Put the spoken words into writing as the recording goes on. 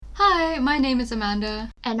Hi, my name is Amanda.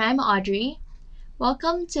 And I'm Audrey.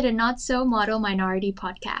 Welcome to the Not So Model Minority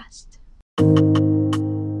podcast.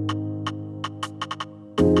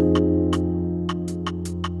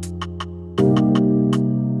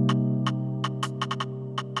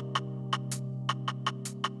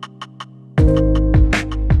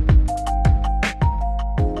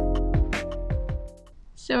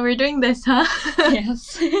 So we're doing this, huh?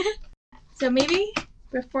 Yes. So maybe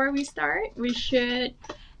before we start, we should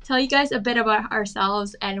tell you guys a bit about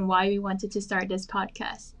ourselves and why we wanted to start this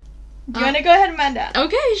podcast. Do you want to go ahead, Amanda?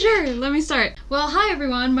 Okay, sure. Let me start. Well, hi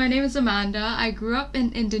everyone. My name is Amanda. I grew up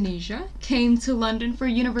in Indonesia, came to London for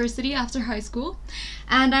university after high school,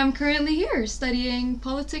 and I'm currently here studying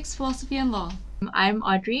politics, philosophy, and law. I'm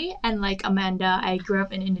Audrey, and like Amanda, I grew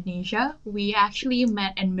up in Indonesia. We actually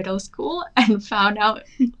met in middle school and found out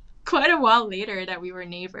quite a while later that we were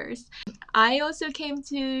neighbors. I also came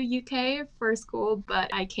to UK for school, but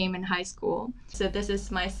I came in high school. So this is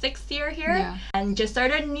my 6th year here and just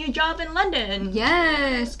started a new job in London.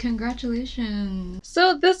 Yes, congratulations.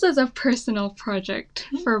 So this is a personal project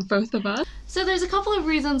for both of us. So there's a couple of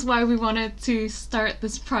reasons why we wanted to start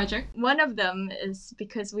this project. One of them is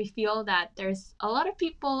because we feel that there's a lot of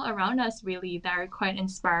people around us really that are quite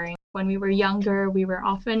inspiring. When we were younger, we were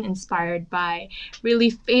often inspired by really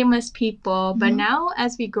famous people. But now,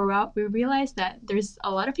 as we grow up, we realize that there's a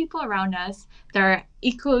lot of people around us that are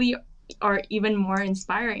equally or even more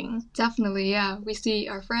inspiring. Definitely, yeah. We see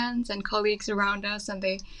our friends and colleagues around us, and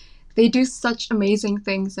they do such amazing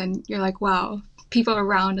things, and you're like, wow, people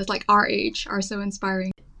around us, like our age, are so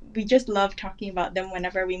inspiring. We just love talking about them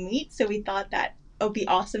whenever we meet, so we thought that it would be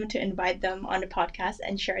awesome to invite them on the podcast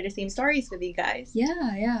and share the same stories with you guys.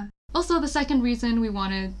 Yeah. Also, the second reason we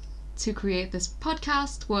wanted to create this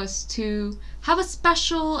podcast was to have a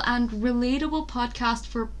special and relatable podcast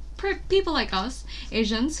for people like us,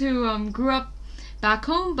 Asians, who grew up back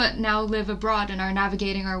home but now live abroad and are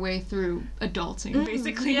navigating our way through adulting,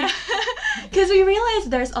 basically. Yeah. Because we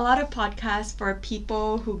realized there's a lot of podcasts for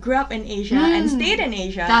people who grew up in Asia and stayed in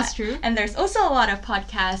Asia. That's true. And there's also a lot of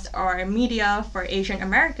podcasts or media for Asian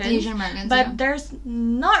Americans. But there's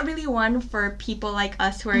not really one for people like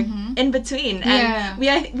us who are in between. And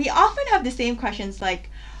we often have the same questions like,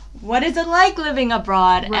 what is it like living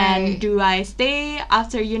abroad? Right. And do I stay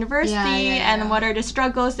after university? And what are the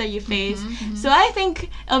struggles that you face? So I think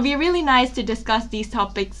it'll be really nice to discuss these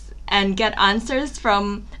topics and get answers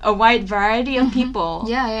from a wide variety of people.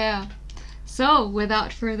 Yeah. So,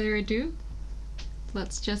 without further ado,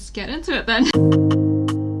 let's just get into it then.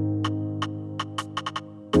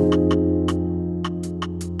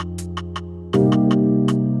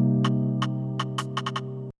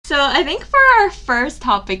 So I think for our first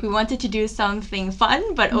topic, we wanted to do something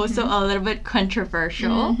fun, but also a little bit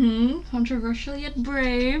controversial. Controversial yet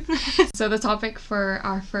brave. So the topic for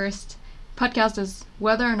our first podcast is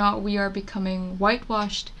whether or not we are becoming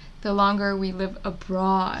whitewashed the longer we live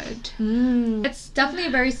abroad. It's definitely a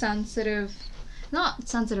very not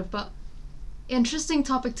sensitive, but interesting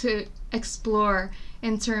topic to explore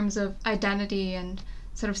in terms of identity and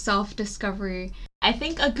sort of self-discovery. I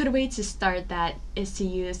think a good way to start that is to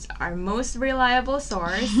use our most reliable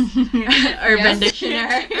source, Urban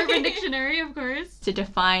Dictionary. Urban Dictionary, of course. To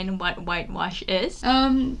define what whitewash is.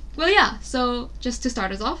 So just to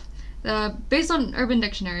start us off, based on Urban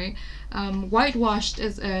Dictionary, whitewashed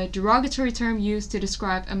is a derogatory term used to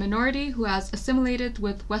describe a minority who has assimilated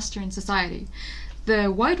with Western society. The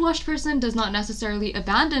whitewashed person does not necessarily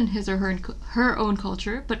abandon his or her own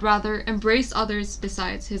culture, but rather embrace others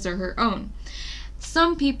besides his or her own.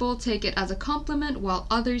 Some people take it as a compliment, while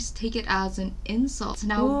others take it as an insult.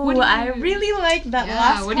 Now, I really like that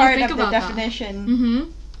last part of the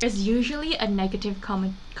definition. There's usually a negative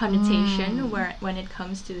connotation when it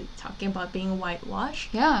comes to talking about being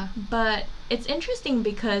whitewashed. Yeah. But it's interesting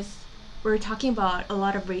because we're talking about a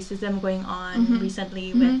lot of racism going on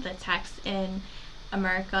recently with the attacks in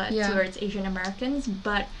America towards Asian Americans,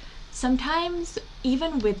 but sometimes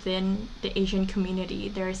even within the Asian community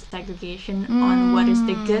there's segregation on what is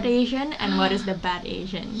the good Asian and what is the bad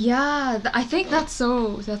Asian. I think that's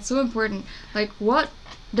so important. Like, what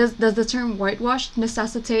does the term whitewashed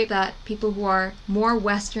necessitate that people who are more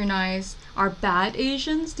westernized are bad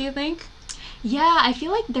Asians, do you think? I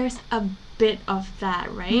feel like there's a bit of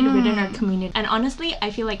that, right, within our community. And honestly, I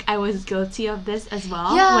feel like I was guilty of this as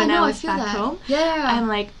well when I was back home. I'm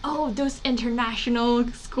like, oh, those international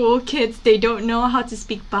school kids, they don't know how to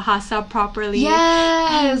speak Bahasa properly.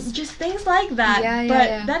 And just things like that.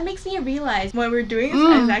 But that makes me realize what we're doing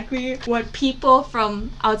is exactly what people from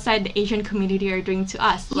outside the Asian community are doing to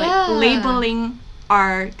us. Like labeling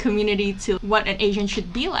our community to what an Asian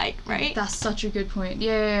should be like, right? That's such a good point.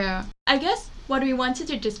 Yeah. I guess what we wanted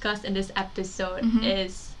to discuss in this episode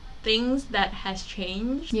is things that has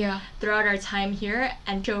changed throughout our time here,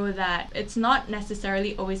 and show that it's not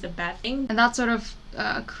necessarily always a bad thing. And that sort of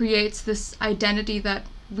creates this identity that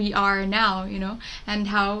we are now, you know, and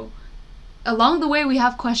how along the way we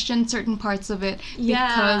have questioned certain parts of it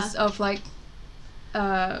because of like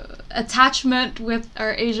attachment with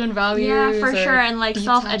our Asian values. Yeah, for sure. And like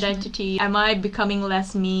self-identity. Am I becoming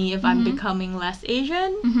less me if I'm becoming less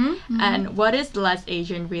Asian? And what is less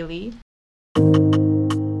Asian really?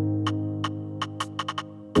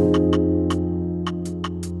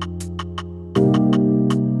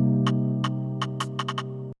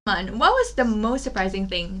 What was the most surprising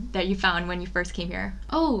thing that you found when you first came here?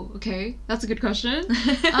 Oh, okay. That's a good question.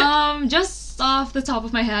 Just off the top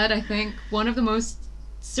of my head, I think one of the most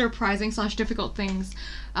surprising / difficult things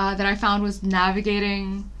that I found was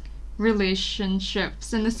navigating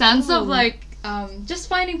relationships, in the sense of like just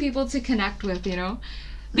finding people to connect with, you know?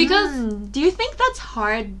 Because do you think that's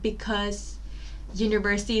hard because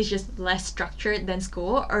university is just less structured than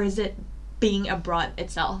school, or is it being abroad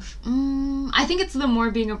itself? I think it's the more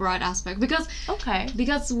being abroad aspect, because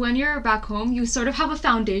when you're back home, you sort of have a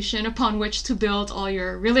foundation upon which to build all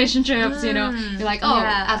your relationships, you know? You're like,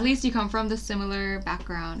 at least you come from the similar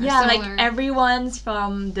background. Like everyone's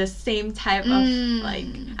from the same type of, like,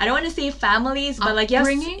 I don't want to say families, but like,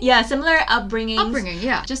 similar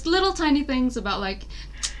upbringings. Just little tiny things about like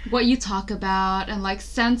what you talk about, and like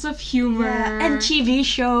sense of humor. And TV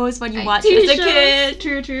shows when you watch as a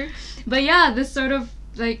kid. True. But yeah, this sort of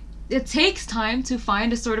like, it takes time to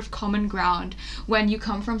find a sort of common ground when you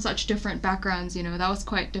come from such different backgrounds, you know. That was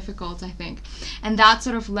quite difficult, I think. And that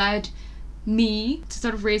sort of led me to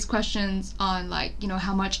sort of raise questions on like, you know,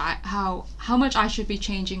 how much I should be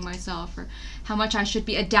changing myself, or how much I should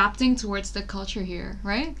be adapting towards the culture here,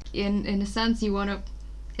 right? In a sense, you want to,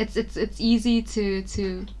 it's easy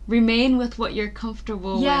to remain with what you're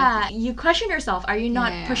comfortable with. Yeah, you question yourself. Are you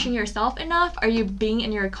not pushing yourself enough? Are you being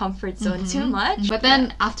in your comfort zone too much? But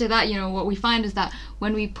then after that, you know, what we find is that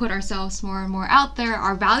when we put ourselves more and more out there,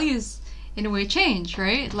 our values in a way change,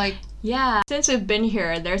 right? Like, since we've been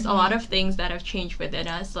here, there's a lot of things that have changed within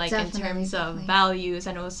us, like in terms of values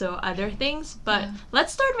and also other things. But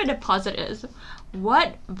let's start with the positives.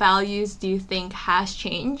 What values do you think has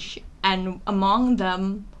changed? And among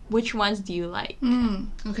them, which ones do you like?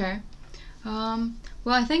 Okay. Well,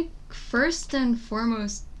 I think first and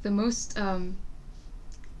foremost, the most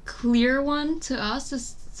clear one to us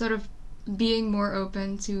is sort of being more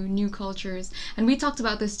open to new cultures. And we talked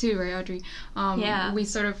about this too, right, Audrey? We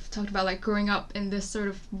sort of talked about like growing up in this sort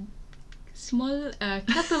of small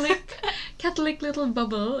Catholic little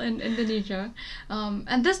bubble in Indonesia.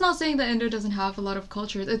 And that's not saying that Indo doesn't have a lot of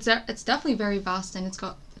cultures. It's definitely very vast, and it's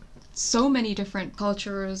got so many different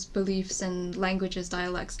cultures, beliefs, and languages,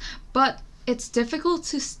 dialects. But it's difficult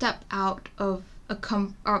to step out of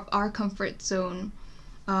our comfort zone.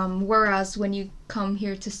 Whereas when you come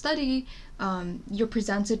here to study, you're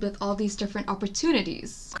presented with all these different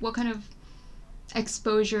opportunities. What kind of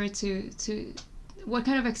exposure what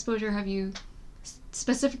kind of exposure have you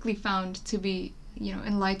specifically found to be, you know,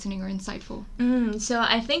 enlightening or insightful? So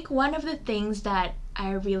I think one of the things that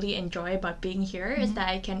I really enjoy about being here is that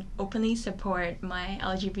I can openly support my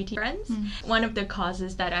LGBT friends. One of the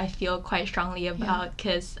causes that I feel quite strongly about,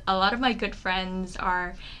 because a lot of my good friends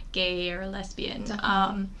are gay or lesbian.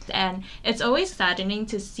 And it's always saddening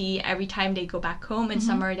to see every time they go back home in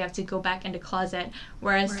summer, they have to go back in the closet.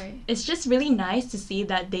 Whereas it's just really nice to see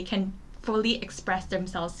that they can fully express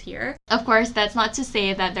themselves here. Of course, that's not to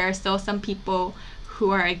say that there are still some people who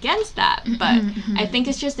are against that, but I think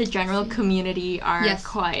it's just the general community are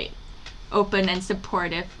quite open and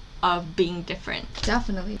supportive of being different.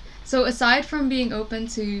 Definitely. So aside from being open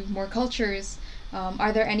to more cultures,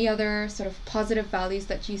 are there any other sort of positive values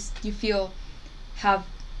that you feel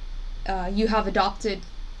you have adopted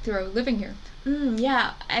through living here?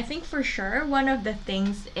 I think for sure one of the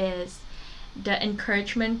things is the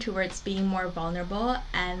encouragement towards being more vulnerable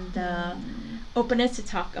and the openness to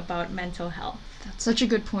talk about mental health. That's such a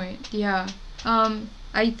good point. Yeah.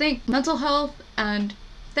 I think mental health and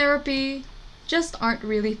therapy just aren't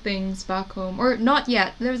really things back home, or not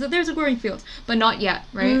yet. There's a growing field, but not yet,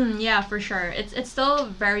 right? Yeah, for sure. It's still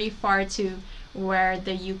very far to where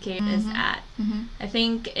the UK is at. I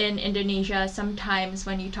think in Indonesia, sometimes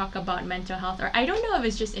when you talk about mental health, or I don't know if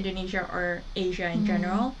it's just Indonesia or Asia in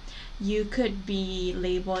general, you could be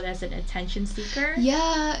labeled as an attention seeker.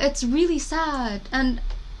 Yeah, it's really sad. And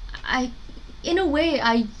in a way,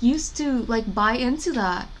 I used to like buy into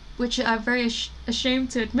that which I'm very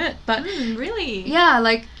ashamed to admit, but really, yeah,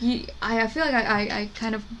 like I feel like I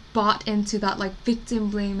kind of bought into that, like, victim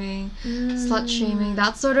blaming, slut shaming,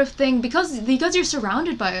 that sort of thing, because you're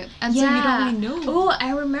surrounded by it, and so you don't really know. Oh,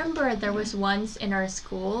 I remember there was once in our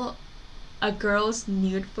school, a girl's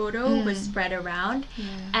nude photo was spread around,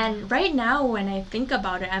 and right now when I think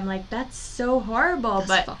about it, I'm like, that's so horrible.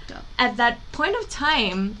 That's fucked up. At that point of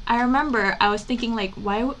time, I remember I was thinking, like,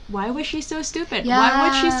 why was she so stupid? Why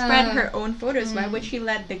would she spread her own photos? Why would she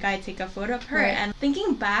let the guy take a photo of her? Right. And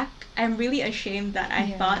thinking back, I'm really ashamed that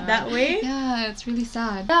I thought that way. Yeah, it's really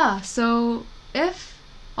sad. Yeah, so if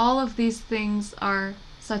all of these things are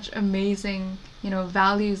such amazing,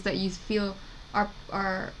 values that you feel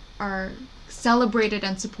are celebrated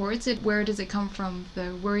and supported, where does it come from,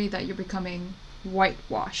 the worry that you're becoming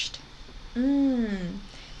whitewashed?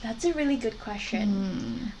 That's a really good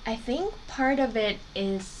question. I think part of it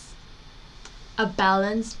is a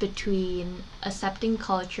balance between accepting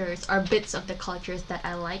cultures or bits of the cultures that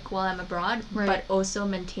I like while I'm abroad, but also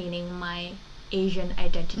maintaining my Asian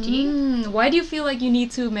identity. Why do you feel like you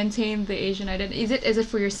need to maintain the Asian identity? Is it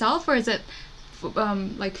for yourself, or is it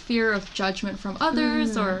like fear of judgment from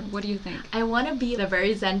others, or what do you think? I want to be the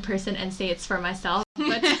very zen person and say it's for myself,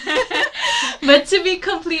 but to be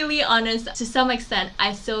completely honest, to some extent,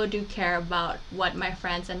 I still do care about what my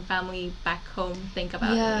friends and family back home think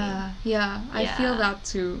about me. Yeah, I feel that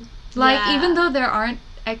too. Like, even though there aren't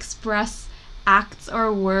express acts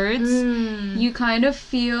or words, you kind of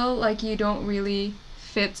feel like you don't really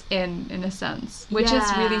fit in a sense, which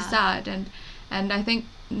is really sad, and I think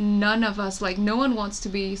none of us, like, no one wants to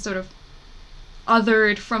be sort of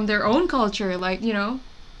othered from their own culture, like, you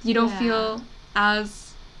don't feel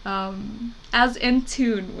as in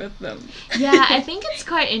tune with them. I think it's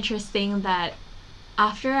quite interesting that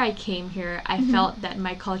after I came here, I felt that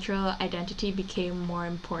my cultural identity became more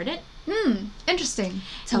important. Interesting.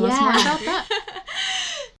 Tell us more about that.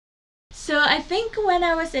 So I think when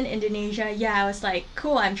I was in Indonesia, I was like,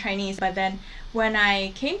 cool, I'm Chinese. But then when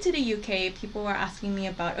I came to the UK, people were asking me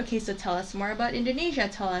about, okay, so tell us more about Indonesia,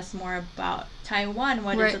 tell us more about Taiwan,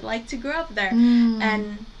 what is it like to grow up there?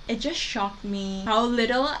 And it just shocked me how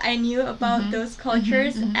little I knew about those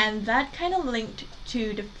cultures, and that kind of linked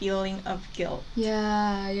to the feeling of guilt.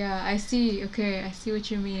 Yeah, I see. Okay, I see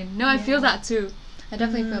what you mean. No, I feel that too. I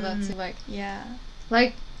definitely feel that too.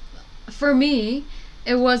 Like, for me,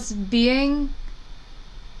 it was being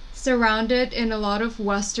surrounded in a lot of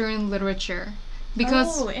Western literature.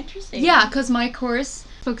 Because, interesting. Yeah, because my course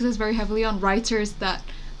focuses very heavily on writers that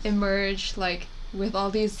emerge, like, with all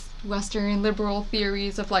these Western liberal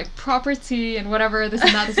theories of, like, property and whatever, this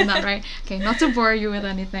and that, right? Okay, not to bore you with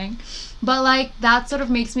anything. But, like, that sort of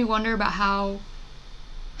makes me wonder about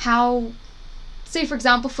how, say, for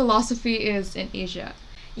example, philosophy is in Asia.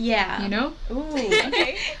 Yeah. Ooh,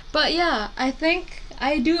 okay. But yeah, I think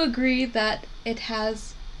I do agree that it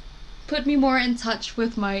has put me more in touch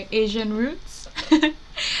with my Asian roots.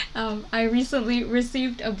 I recently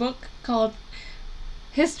received a book called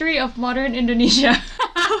History of Modern Indonesia.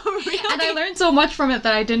 Oh, really? And I learned so much from it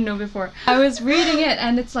that I didn't know before. I was reading it,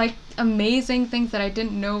 and it's like amazing things that I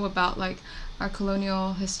didn't know about, like, our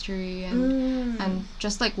colonial history and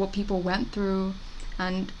just like what people went through,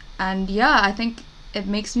 and I think it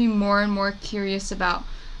makes me more and more curious about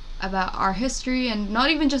our history, and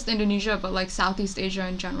not even just Indonesia, but like Southeast Asia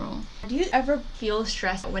in general. Do you ever feel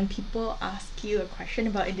stressed when people ask you a question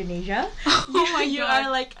about Indonesia? You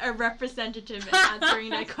are like a representative in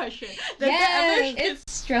answering that question. It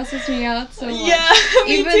stresses me out so much. Yeah,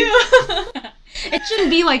 me too. It shouldn't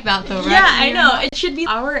be like that though, right? Yeah, I know. It should be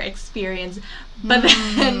our experience. But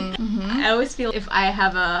then I always feel if I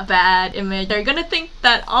have a bad image, they're gonna think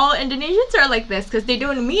that all Indonesians are like this because they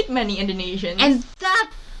don't meet many Indonesians. And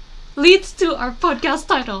that leads to our podcast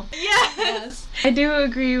title. Yes. I do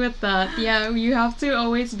agree with that. Yeah, you have to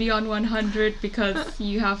always be on 100 because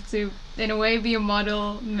you have to, in a way, be a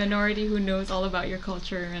model minority who knows all about your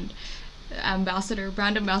culture and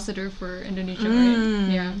brand ambassador for Indonesia, right?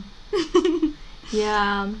 Yeah.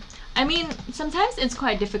 Yeah. I mean, sometimes it's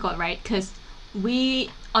quite difficult, right? Because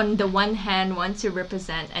we, on the one hand, want to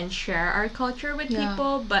represent and share our culture with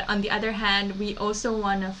people, but on the other hand, we also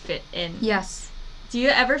want to fit in. Yes. Do you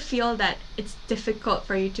ever feel that it's difficult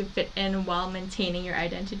for you to fit in while maintaining your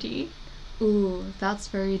identity? Ooh, that's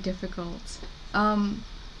very difficult.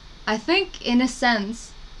 I think, in a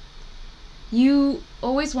sense, you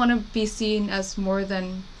always want to be seen as more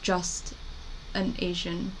than just an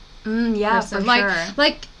Asian person. For sure.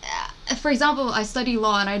 Like, for example, I study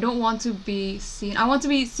law, and I don't want to be seen. I want to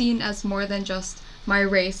be seen as more than just my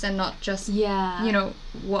race, and not just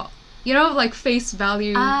You know, like face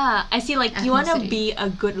value. I see. Like you want to be a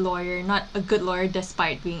good lawyer, not a good lawyer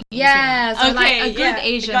despite being Asian. Yeah, so like a good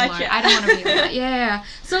Asian gotcha. lawyer. I don't want to be that. Yeah.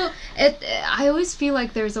 So I always feel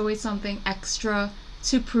like there's always something extra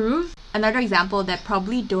to prove. Another example that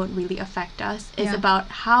probably don't really affect us is about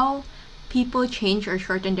how people change or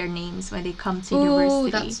shorten their names when they come to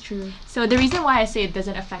university. That's true. So the reason why I say it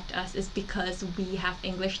doesn't affect us is because we have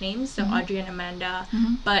English names, so Audrey and Amanda.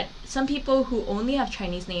 But some people who only have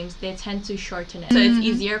Chinese names, they tend to shorten it. So it's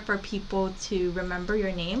easier for people to remember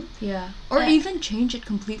your name. Yeah. Or even change it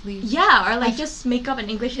completely. Yeah, or like just make up an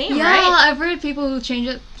English name, right? Yeah, I've heard people who change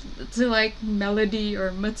it to like Melody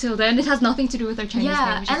or Matilda, and it has nothing to do with their Chinese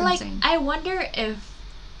name, which is like insane. I wonder if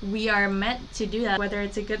we are meant to do that, whether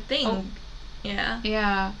it's a good thing. Yeah.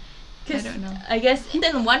 I don't know. I guess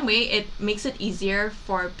in one way it makes it easier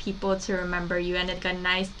for people to remember you, and it's a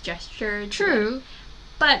nice gesture. True.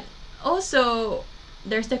 But also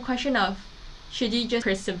there's the question of, should you just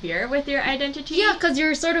persevere with your identity? Yeah, because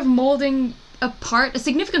you're sort of molding a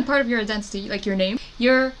significant part of your identity, like your name.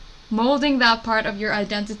 You're molding that part of your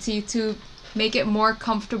identity to make it more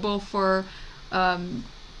comfortable for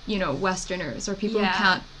Westerners or people who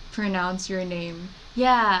can't pronounce your name.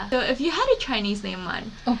 Yeah. So if you had a Chinese name,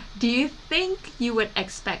 do you think you would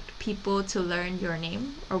expect people to learn your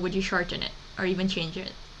name, or would you shorten it or even change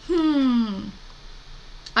it?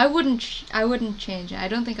 I wouldn't change it. I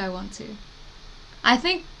don't think I want to. I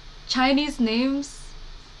think Chinese names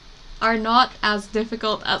are not as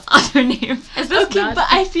difficult as other names. But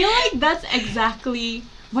I feel like that's exactly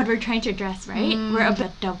what we're trying to address, right? We're a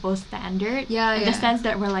bit double standard. In the sense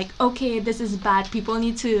that we're like, okay, this is bad. People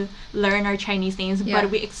need to learn our Chinese names, but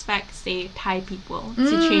we expect, say, Thai people to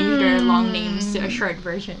change their long names to a short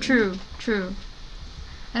version. True.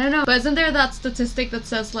 I don't know, but isn't there that statistic that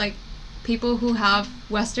says like people who have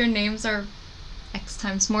Western names are X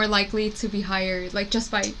times more likely to be hired, like just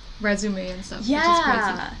by resume and stuff, which is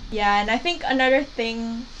crazy. Yeah, and I think another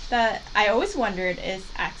thing that I always wondered is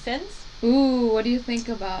accents. Ooh, what do you think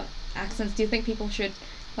about accents? Do you think people should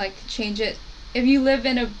like change it? If you live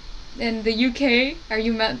in the UK, are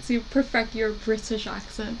you meant to perfect your British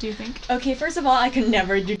accent, do you think? Okay, first of all, I could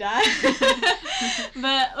never do that.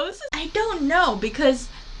 But also, I don't know, because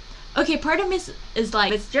part of me is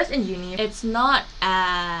like, it's just in uni. It's not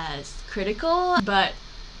as critical, but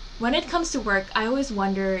when it comes to work, I always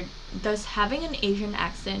wondered, does having an Asian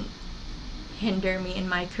accent hinder me in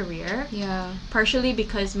my career? Yeah. Partially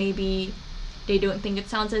because maybe they don't think it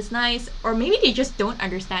sounds as nice, or maybe they just don't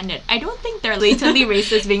understand it. I don't think they're blatantly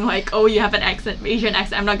racist, being like, oh, you have an Asian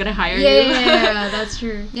accent, I'm not gonna hire you. Yeah, that's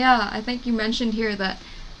true. Yeah, I think you mentioned here that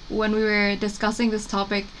when we were discussing this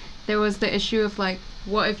topic, there was the issue of like,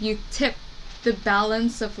 what if you tip the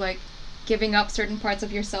balance of like giving up certain parts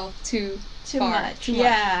of yourself too much.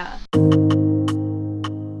 Yeah.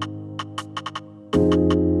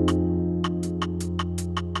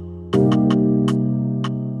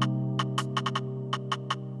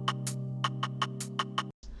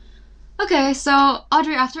 Okay, so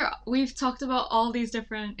Audrey, after we've talked about all these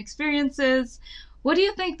different experiences, what do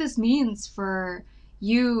you think this means for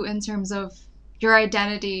you in terms of your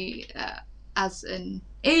identity as an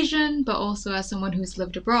Asian, but also as someone who's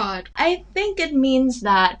lived abroad? I think it means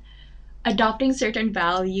that adopting certain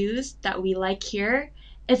values that we like here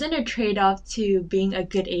isn't a trade-off to being a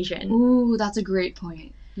good Asian. Ooh, that's a great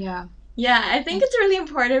point. Yeah. Yeah, I think it's really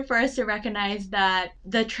important for us to recognize that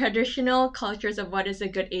the traditional cultures of what is a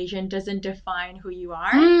good Asian doesn't define who you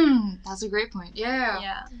are. That's a great point.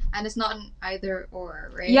 Yeah. And it's not an either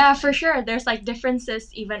or, right? Yeah, for sure. There's like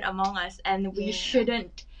differences even among us, and we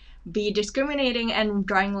shouldn't be discriminating and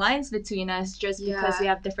drawing lines between us just because we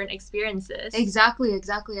have different experiences. Exactly.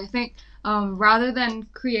 I think rather than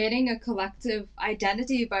creating a collective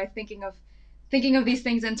identity by thinking of these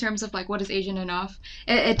things in terms of like what is Asian enough,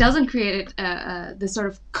 it doesn't create this sort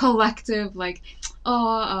of collective like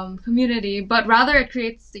community, but rather it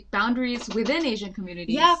creates like boundaries within Asian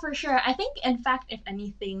communities. Yeah, for sure. I think in fact, if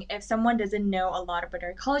anything, if someone doesn't know a lot about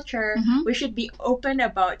our culture, we should be open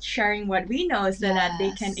about sharing what we know so that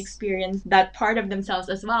they can experience that part of themselves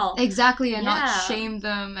as well. Exactly, and not shame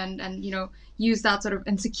them and use that sort of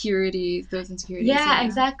those insecurities. Yeah,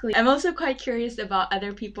 exactly. I'm also quite curious about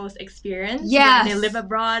other people's experience when they live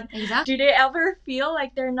abroad. Exactly. Do they ever feel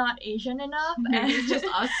like they're not Asian enough? Maybe it's just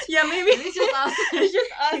us. Yeah, maybe it's just us. It's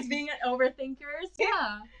just us being overthinkers.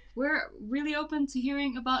 Yeah. We're really open to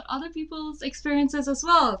hearing about other people's experiences as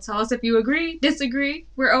well. Tell us if you agree, disagree.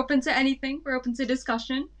 We're open to anything. We're open to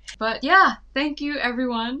discussion. But yeah, thank you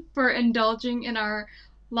everyone for indulging in our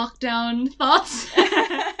lockdown thoughts.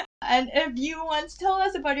 And if you want to tell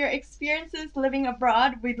us about your experiences living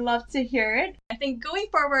abroad, we'd love to hear it. I think going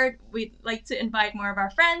forward, we'd like to invite more of our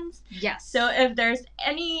friends. Yes. So if there's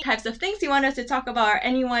any types of things you want us to talk about or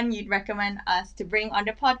anyone you'd recommend us to bring on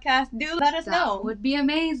the podcast, do let us know. That would be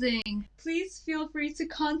amazing. Please feel free to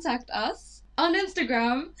contact us on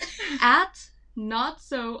Instagram at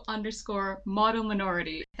 @notso_model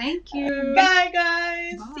minority. Thank you. Bye,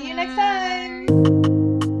 guys. Bye. See you next time.